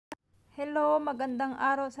Hello, magandang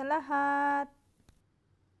araw sa lahat.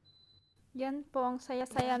 Yan po, ang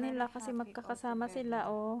saya-saya nila kasi magkakasama sila,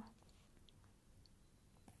 oh.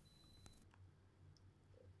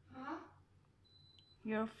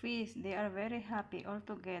 Your fish, they are very happy all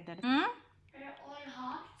together. They're all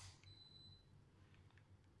hot.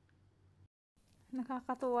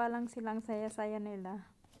 Nakakatuwa lang silang saya-saya nila.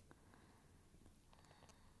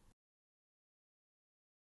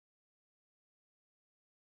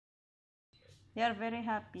 They are very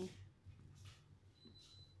happy.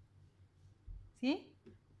 See?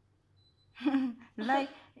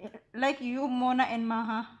 like you, Mona and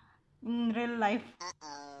Maha in real life.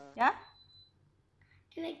 Yeah?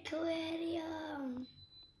 Like aquarium.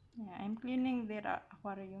 Yeah, I'm cleaning their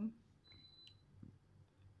aquarium.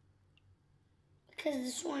 Because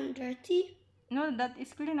this one dirty. No, that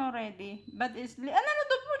is clean already. But it's no,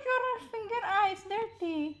 don't put your finger. It's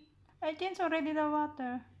dirty. I changed already the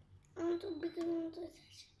water. I want to become this.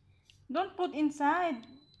 Don't put inside.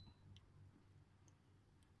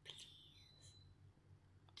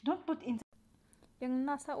 Don't put inside. Yung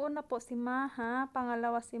nasa una po si Maha,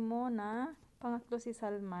 pangalawa si Mona, pangatlo si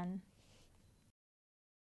Salman.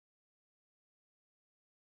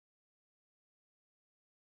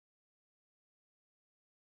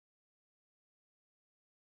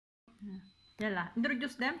 Yala,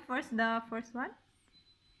 introduce them first. The first one.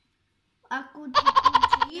 Aku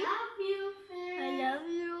I love you, fish. I love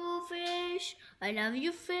you, fish. I love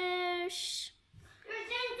you, fish. You're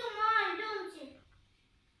saying to mine, don't you?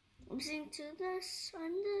 I'm saying to this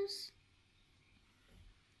and this.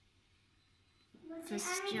 Fish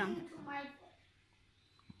jump.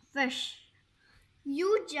 Fish.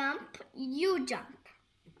 You jump, you jump.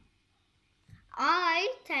 I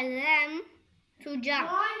tell them to jump.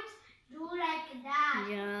 Don't do like that.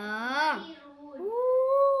 Jump. Ooh.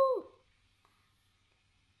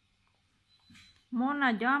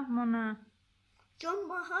 Mona, jump, Mona. Jump,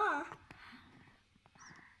 Maha.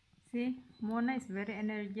 See, Mona is very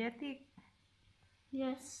energetic.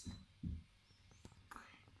 Yes.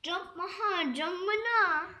 Jump, Maha. Jump,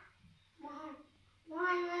 Mana.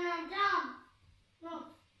 Mana, jump.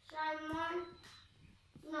 No. Simon.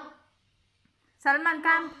 No. Salman,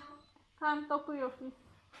 come. Come, talk to your fish.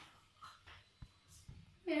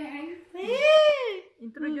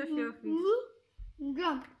 Introduce your fish.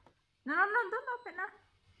 Jump. No, don't open na.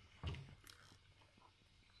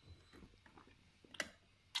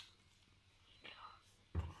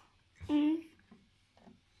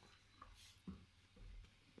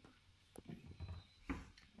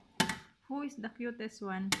 Who is the cutest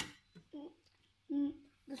one?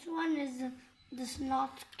 This one is this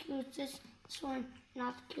not cutest. This one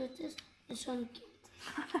not cutest. This one cute.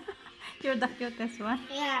 You're the cutest one.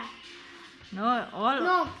 Yeah. No, all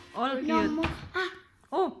cute. No more.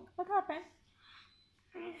 Oh, what happened?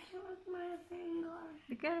 I hurt my finger.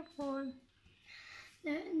 Be careful.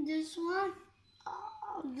 This one,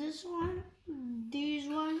 these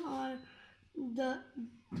one are the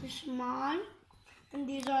small, and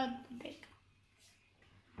these are the big.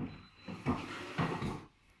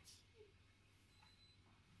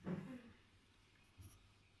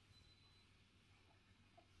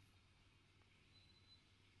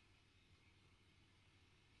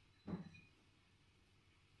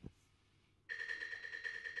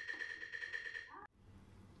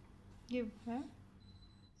 Give her.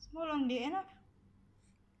 Small only, enough.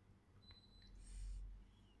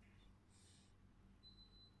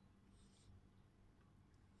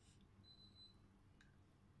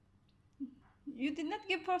 You did not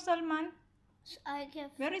give for Salman. So I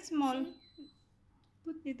give Very small.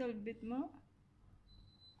 Put little bit more.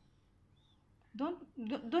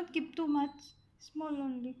 Don't give too much. Small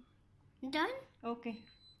only. done. Okay.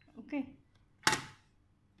 Okay.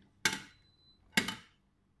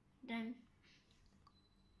 Done.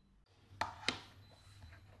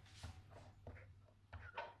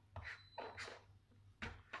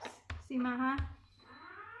 See Maha.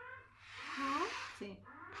 Huh? See.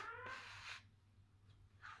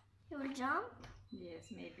 You will jump. Yes,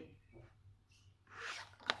 maybe.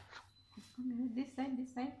 Come here. This side.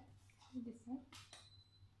 This side. This side.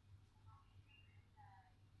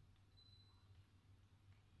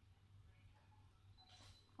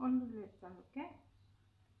 Only little, okay?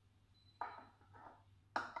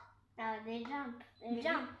 Now they jump. They You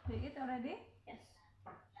jump. Eat, you eat already? Yes.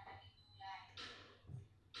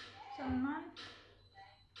 Salman.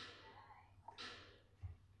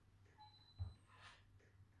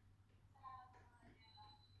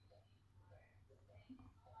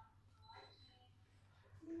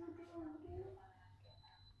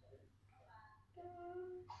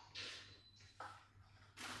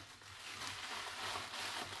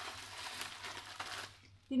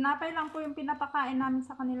 Tinapay lang po yung pinapakain namin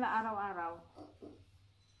sa kanila araw-araw.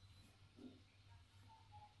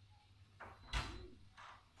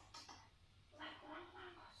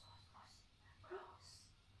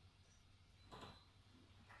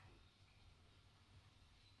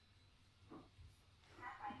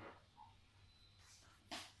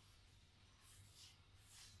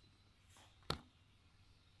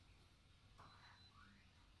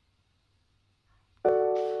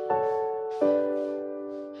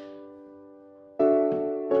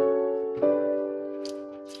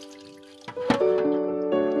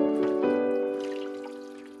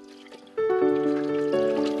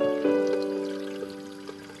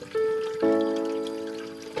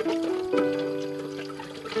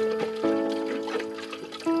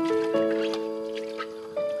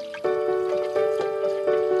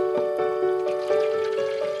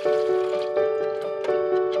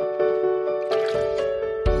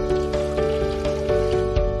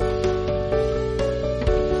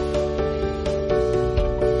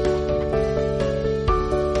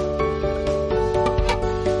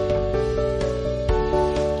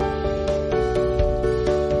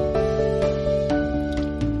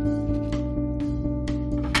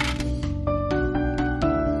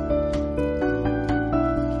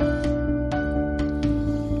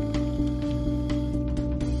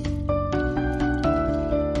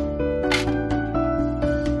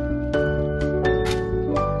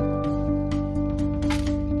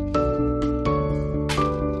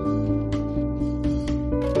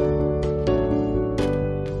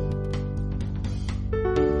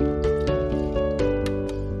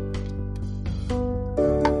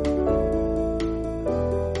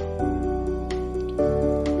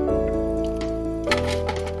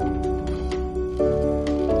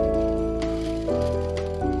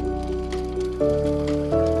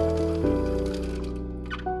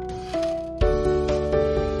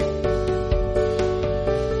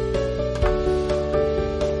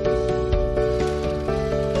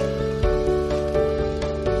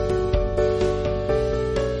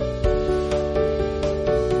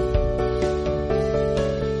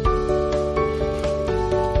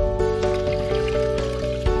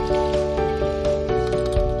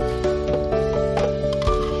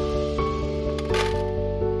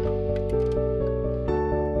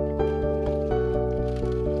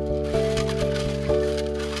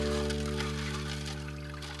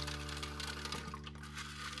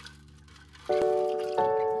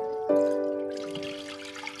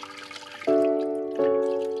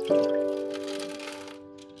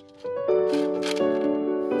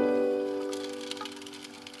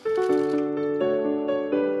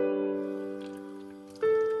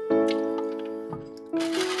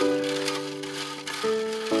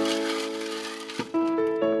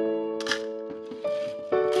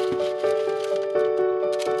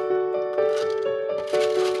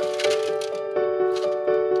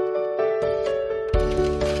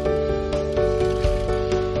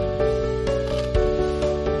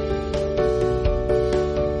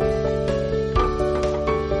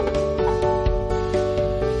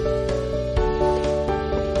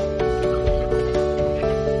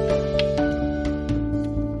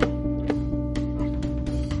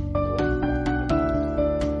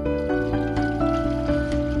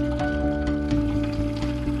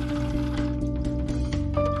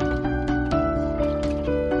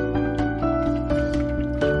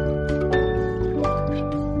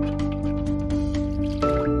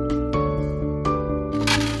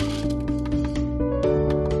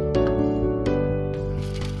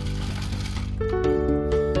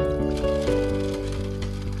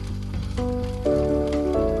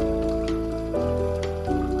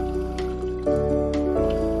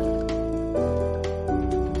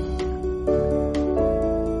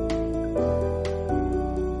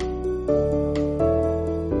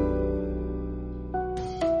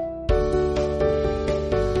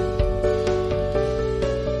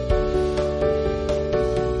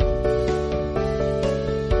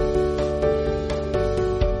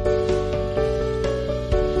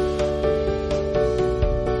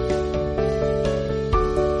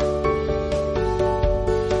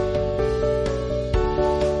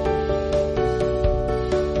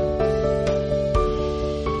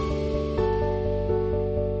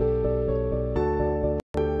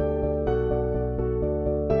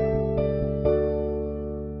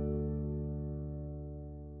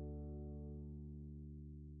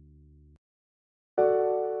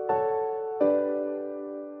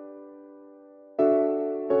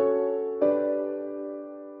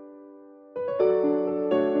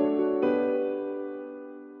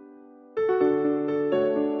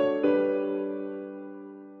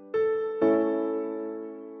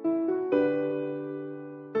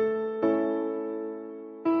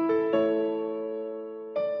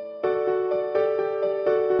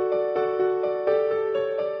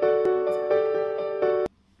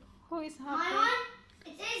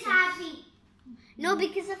 No,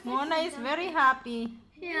 because the fish Mona is very happy.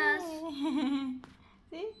 Yes.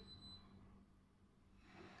 See?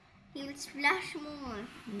 He will splash more.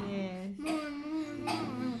 Yes.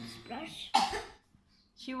 More. Splash.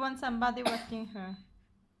 She wants somebody watching her.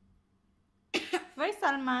 Where's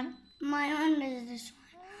Salman? My one is this one.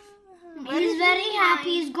 Where He's is very he? happy.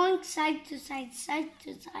 He's going side to side. He's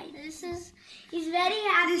very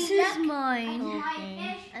happy. This is mine.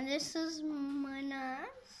 Okay. And this is Mana's.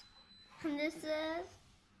 And this is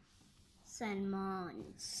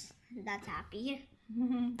Salman's. That's happy.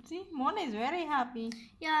 See, Mona is very happy.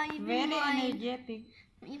 Yeah, even Very mine. energetic.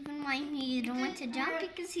 Even mine, he don't want to jump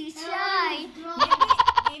because he's shy.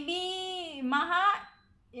 Maybe Maha,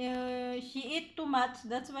 she ate too much.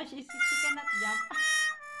 That's why she cannot jump.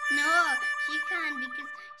 No, she can't because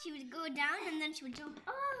she would go down and then she would jump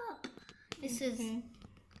up. This is. Okay.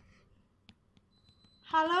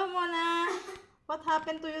 Hello, Mona. What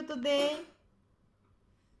happened to you today?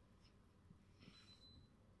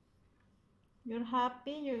 You're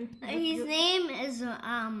happy? His name is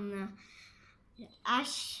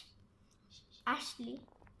Ashley.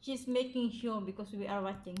 She's making show because we are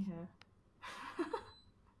watching her.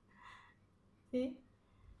 See?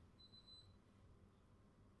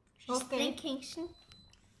 She's Okay. thinking.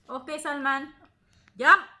 Okay, Salman.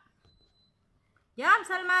 Jump! Jump,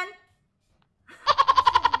 Salman!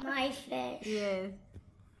 My fish. Yes.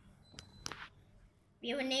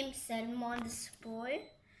 We will name Salmon the spoil.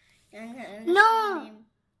 No.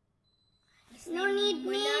 No need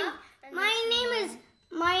name. My name is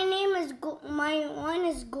my one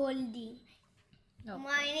is Goldie.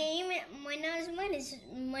 Okay. Mine is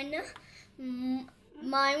Mana.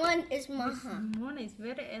 My one is Maha. Mona is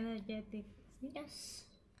very energetic. See? Yes.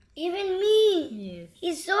 Even me. Yes.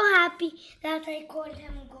 He's so happy that I called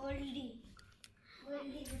him Goldie.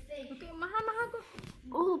 Goldie the fish. Okay, Maha,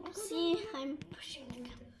 go. Oopsie, I'm pushing the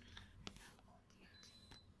camera.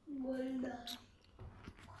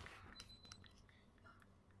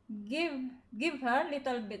 Give her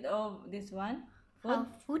little bit of this one. Food.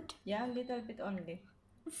 Food Yeah, little bit only.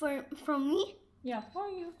 from me? Yeah, for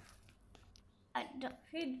you. I don't.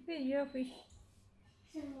 Feed your fish.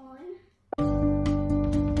 Someone.